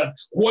towards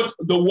what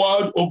the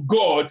word of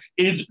God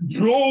is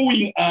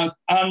drawing us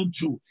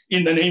unto,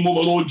 in the name of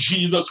the Lord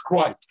Jesus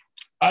Christ.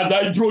 As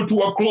I draw to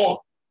a close,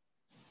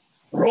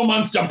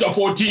 Romans chapter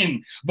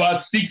 14,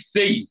 verse 6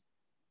 says,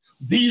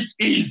 this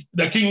is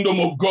the kingdom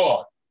of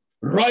God,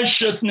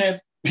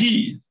 righteousness,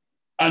 peace,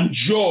 and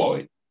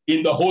joy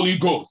in the Holy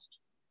Ghost.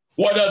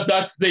 What does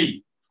that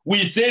say?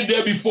 We said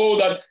there before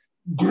that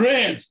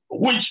grace,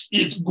 which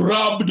is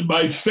grabbed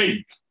by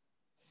faith,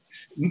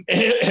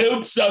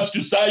 helps us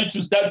to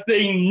start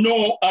saying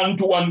no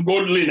unto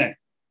ungodliness.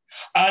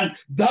 And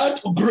that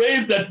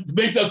grace that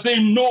makes us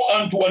say no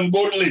unto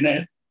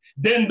ungodliness,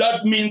 then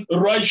that means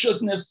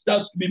righteousness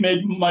starts to be made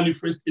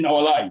manifest in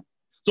our life.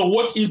 So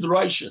what is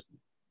righteousness?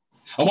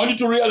 I want you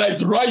to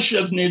realize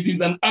righteousness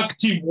is an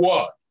active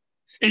word.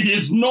 It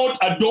is not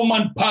a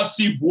dormant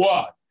passive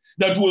word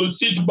that will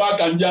sit back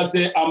and just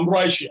say, I'm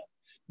righteous.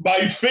 By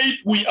faith,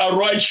 we are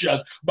righteous,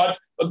 but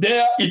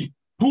there it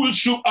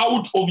pulls you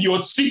out of your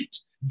seat,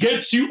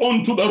 gets you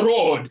onto the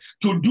road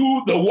to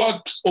do the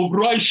works of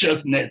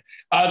righteousness.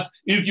 As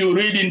if you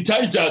read in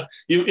Titus,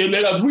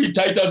 let us read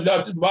Titus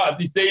that verse.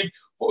 It says,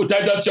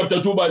 Titus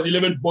chapter 2, verse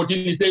 11,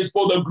 14, it says,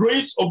 for the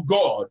grace of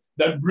God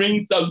that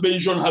brings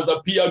salvation has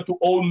appeared to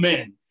all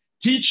men,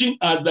 teaching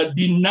us that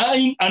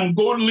denying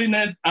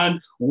ungodliness and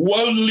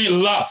worldly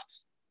lusts,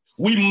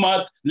 we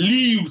must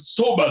live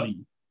soberly,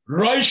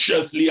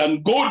 righteously,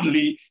 and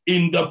godly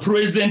in the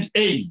present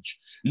age,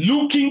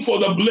 looking for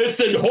the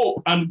blessed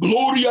hope and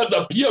glorious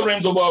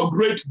appearance of our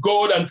great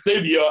God and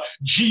Savior,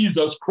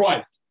 Jesus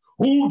Christ,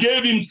 who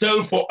gave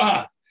himself for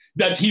us,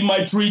 that he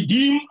might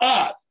redeem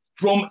us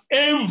from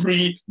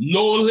every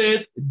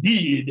lawless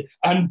deed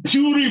and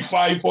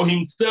purify for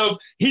himself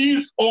his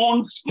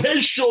own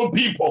special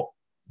people,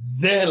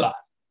 zealous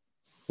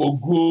for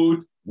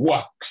good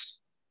works.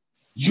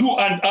 You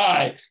and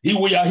I,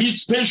 we are his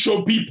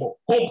special people,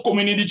 Hope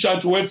Community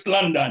Church, West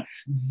London,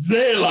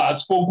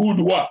 zealous for good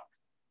work.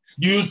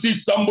 Do you see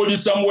somebody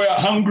somewhere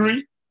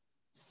hungry?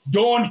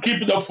 Don't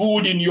keep the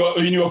food in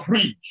your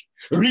fridge.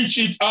 Reach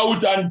it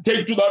out and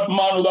take to that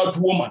man or that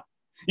woman.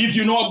 If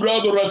you know a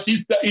brother or a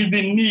sister is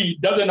in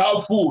need, doesn't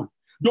have food,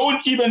 don't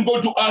even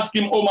go to ask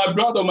him, oh, my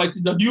brother, my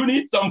sister, do you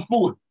need some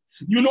food?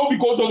 You know,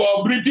 because of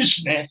our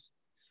Britishness,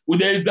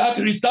 there is that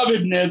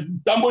reservedness.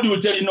 Somebody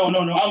will tell you, no,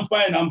 I'm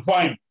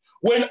fine.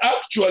 When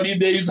actually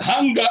there is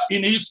hunger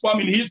in his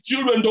family, his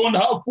children don't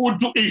have food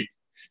to eat.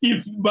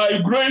 If by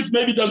grace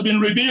maybe it has been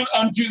revealed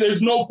until there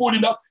is no food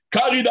enough,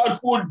 carry that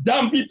food,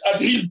 dump it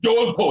at his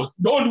doorpost.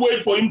 Don't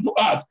wait for him to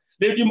ask.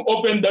 Let him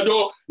open the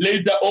door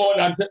later on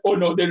and say, oh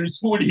no, there is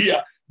food here.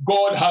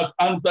 God has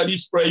answered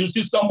his prayer. You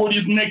see somebody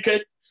is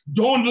naked,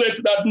 don't let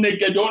that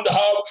naked, don't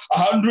have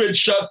 100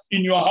 shirts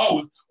in your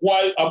house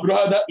while a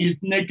brother is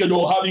naked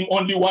or having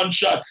only one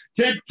shirt.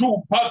 Take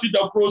two, pass it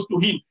across to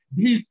him.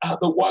 These are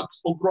the works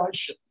of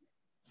righteousness.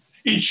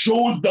 It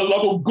shows the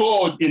love of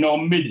God in our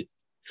midst.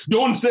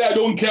 Don't say, I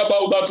don't care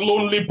about that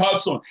lonely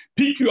person.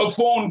 Pick your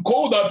phone,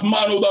 call that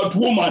man or that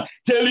woman.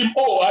 Tell him,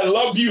 oh, I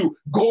love you.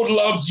 God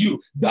loves you.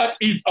 That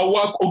is a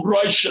work of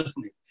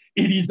righteousness.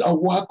 It is a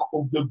work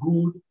of the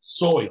good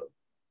soil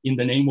in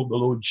the name of the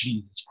Lord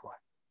Jesus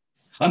Christ.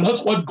 And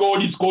that's what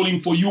God is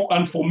calling for you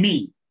and for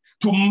me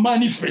to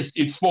manifest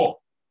it for.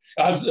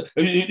 As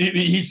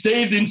he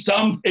says in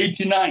Psalm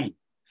 89,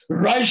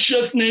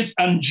 righteousness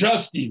and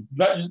justice,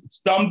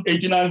 Psalm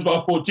 89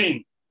 verse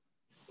 14.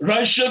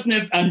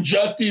 Righteousness and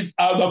justice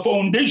are the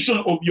foundation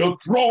of your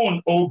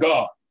throne, O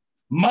God.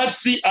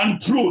 Mercy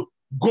and truth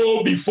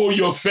go before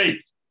your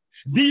face.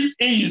 This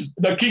is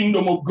the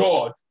kingdom of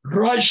God.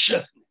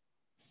 Righteousness,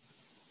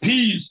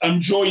 peace,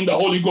 and joy in the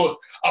Holy Ghost.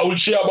 I will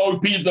share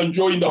about peace and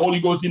joy in the Holy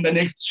Ghost in the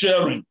next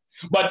sharing.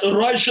 But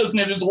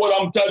righteousness is what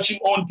I'm touching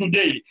on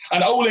today.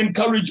 And I will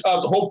encourage us,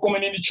 Hope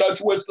Community Church,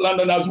 West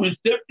London, as we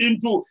step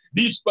into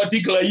this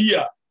particular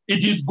year.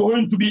 It is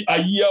going to be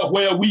a year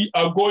where we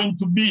are going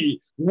to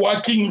be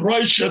working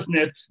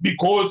righteousness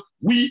because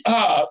we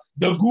are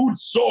the good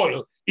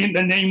soil in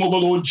the name of the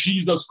Lord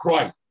Jesus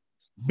Christ.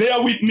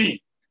 Bear with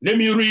me. Let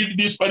me read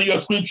this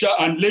particular scripture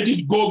and let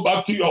it go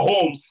back to your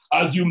home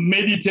as you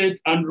meditate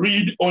and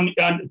read on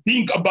and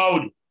think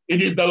about it.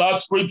 It is the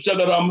last scripture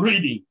that I'm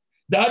reading.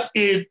 That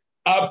is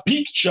a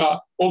picture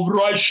of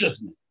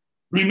righteousness.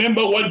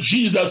 Remember what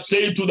Jesus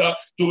said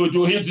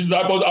to his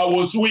disciples: I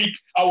was weak,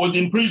 I was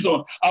in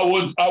prison, I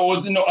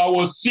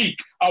was sick,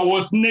 I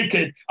was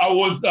naked, I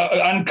was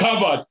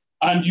uncovered,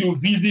 and you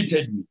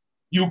visited me,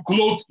 you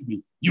clothed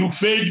me, you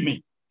fed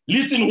me.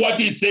 Listen what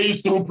he says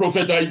through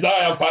Prophet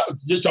Isaiah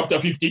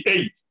chapter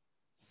 58.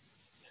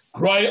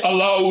 Cry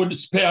aloud,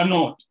 spare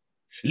not.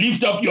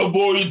 Lift up your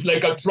voice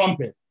like a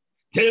trumpet.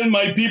 Tell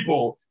my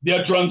people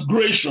their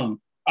transgression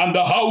and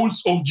the house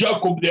of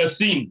Jacob their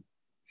sin.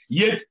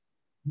 Yet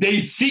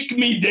they seek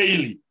me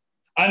daily,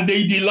 and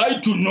they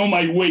delight to know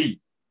my way.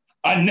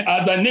 And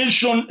as a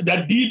nation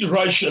that did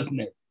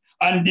righteousness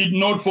and did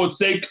not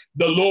forsake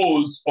the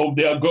laws of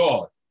their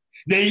God.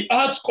 They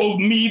ask of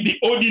me the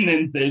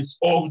ordinances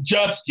of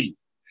justice.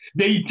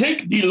 They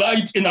take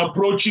delight in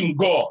approaching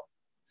God.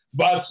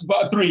 Verse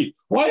 3,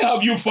 why have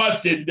you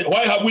fasted?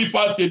 Why have we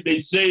fasted,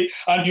 they say,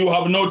 and you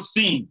have not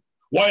seen?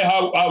 Why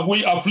have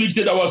we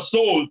afflicted our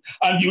souls,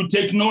 and you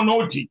take no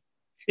notice?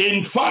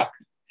 In fact,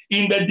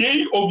 in the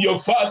day of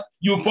your fast,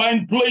 you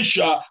find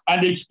pleasure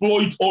and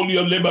exploit all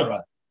your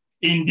laborers.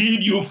 Indeed,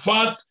 you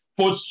fast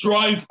for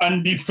strife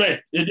and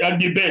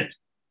debate,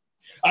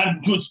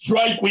 and to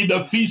strike with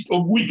the fist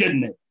of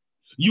wickedness.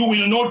 You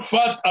will not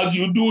fast as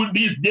you do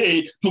this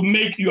day to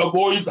make your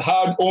voice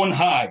heard on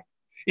high.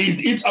 Is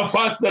it a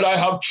fast that I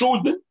have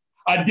chosen?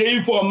 A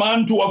day for a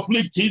man to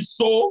afflict his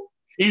soul?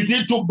 Is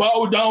it to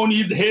bow down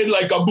his head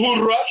like a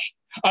bulrush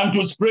and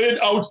to spread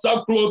out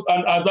sackcloth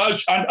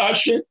and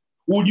ashes?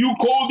 Would you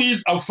call this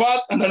a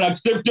fast and an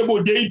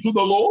acceptable day to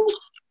the Lord?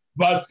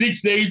 Verse 6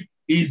 says,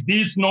 is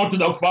this not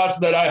the fast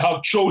that I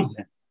have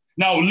chosen?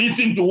 Now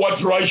listen to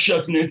what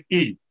righteousness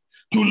is.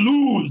 To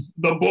loose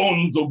the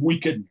bonds of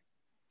wickedness,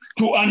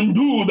 to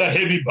undo the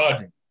heavy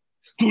burden,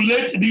 to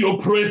let the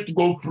oppressed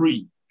go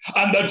free,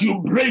 and that you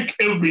break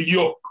every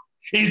yoke.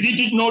 Is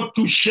it not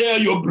to share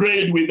your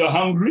bread with the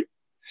hungry,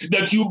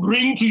 that you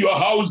bring to your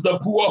house the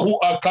poor who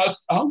are cast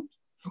out?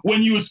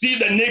 When you see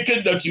the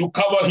naked, that you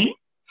cover him,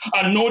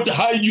 and not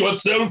hide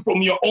yourself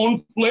from your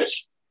own flesh?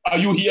 Are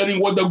you hearing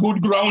what the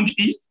good ground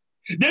is?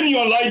 Then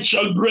your light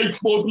shall break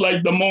forth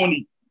like the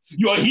morning.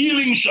 Your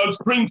healing shall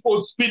spring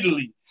forth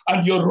speedily,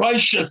 and your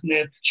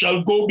righteousness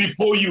shall go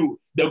before you.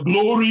 The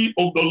glory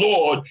of the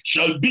Lord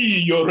shall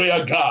be your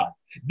rear guard.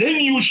 Then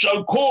you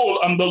shall call,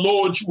 and the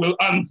Lord will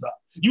answer.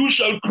 You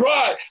shall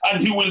cry,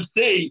 and he will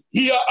say,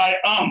 here I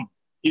am.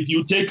 If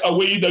you take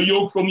away the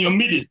yoke from your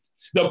midst,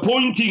 the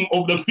pointing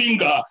of the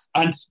finger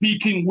and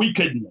speaking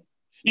wickedness,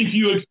 if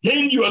you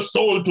extend your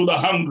soul to the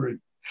hungry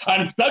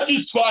and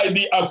satisfy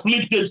the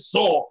afflicted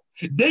soul,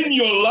 then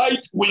your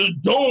light will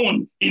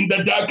dawn in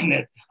the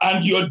darkness,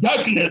 and your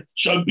darkness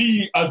shall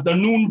be as the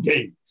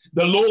noonday.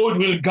 The Lord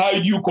will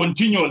guide you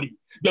continually.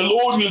 The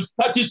Lord will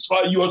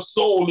satisfy your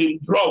soul in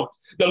drought.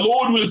 The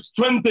Lord will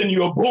strengthen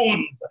your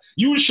bones.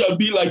 You shall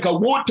be like a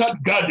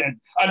watered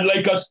garden and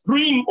like a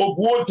spring of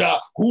water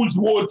whose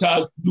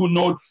waters do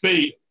not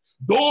fail.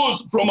 Those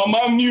from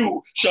among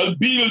you shall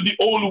build the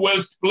old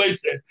west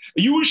places.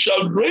 You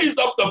shall raise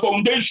up the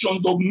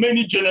foundations of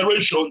many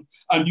generations,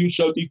 and you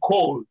shall be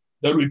called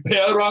the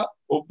repairer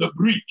of the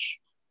breach,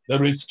 the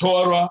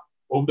restorer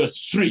of the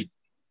street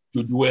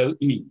to dwell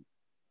in.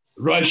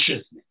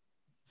 Righteousness.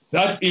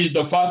 That is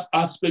the first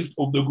aspect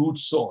of the good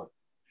soil.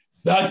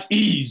 That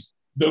is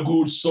the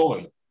good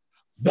soil.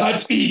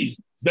 That is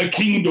the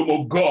kingdom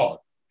of God.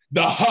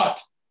 The heart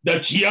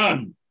that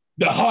yearns,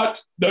 the heart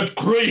that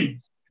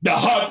craves, the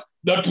heart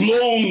that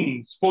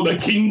longs for the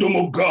kingdom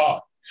of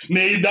God.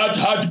 May that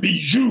heart be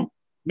you.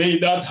 May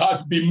that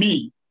heart be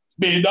me.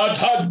 May that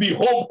heart be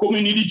Hope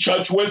Community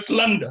Church, West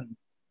London.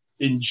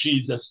 In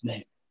Jesus'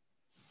 name.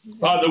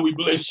 Father, we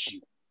bless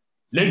you.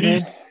 Let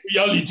this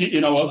reality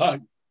in our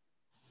life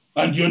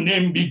and your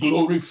name be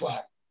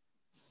glorified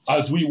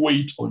as we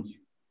wait on you.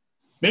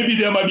 Maybe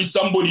there might be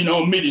somebody in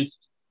our midst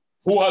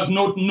who has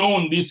not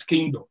known this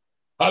kingdom,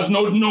 has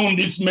not known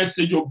this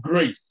message of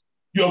grace.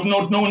 You have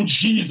not known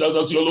Jesus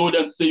as your Lord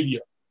and Savior.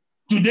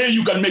 Today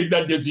you can make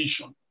that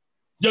decision.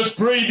 Just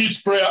pray this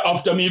prayer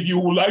after me if you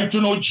would like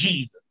to know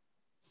Jesus.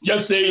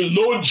 Just say,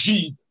 Lord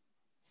Jesus,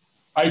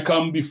 I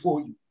come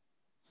before you.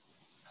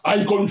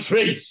 I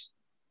confess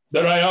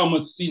that I am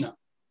a sinner.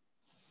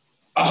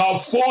 I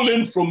have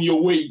fallen from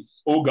your ways,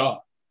 O God.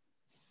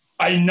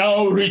 I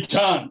now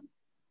return.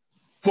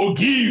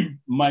 Forgive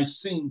my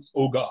sins,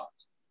 O God.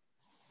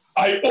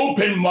 I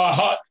open my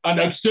heart and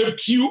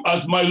accept you as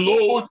my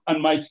Lord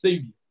and my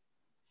Savior.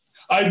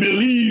 I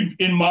believe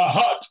in my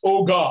heart,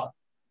 O God,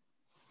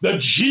 that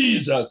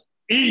Jesus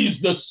is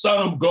the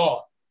Son of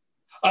God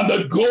and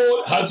that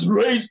God has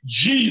raised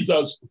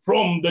Jesus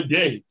from the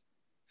dead.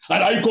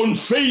 And I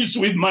confess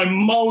with my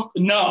mouth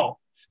now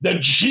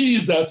that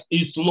Jesus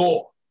is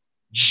Lord.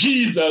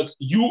 Jesus,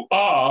 you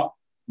are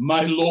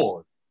my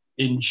Lord.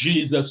 In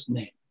Jesus'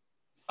 name.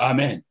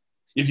 Amen.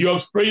 If you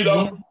have prayed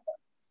out,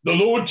 the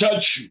Lord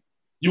touch you,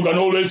 you can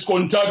always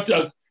contact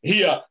us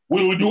here.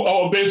 We will do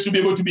our best to be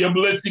able to be a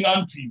blessing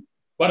unto you.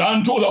 But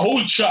unto the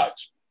whole church,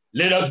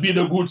 let us be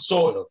the good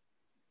soil.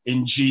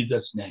 In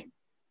Jesus' name.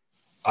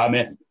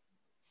 Amen.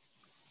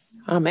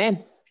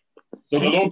 Amen. So the Lord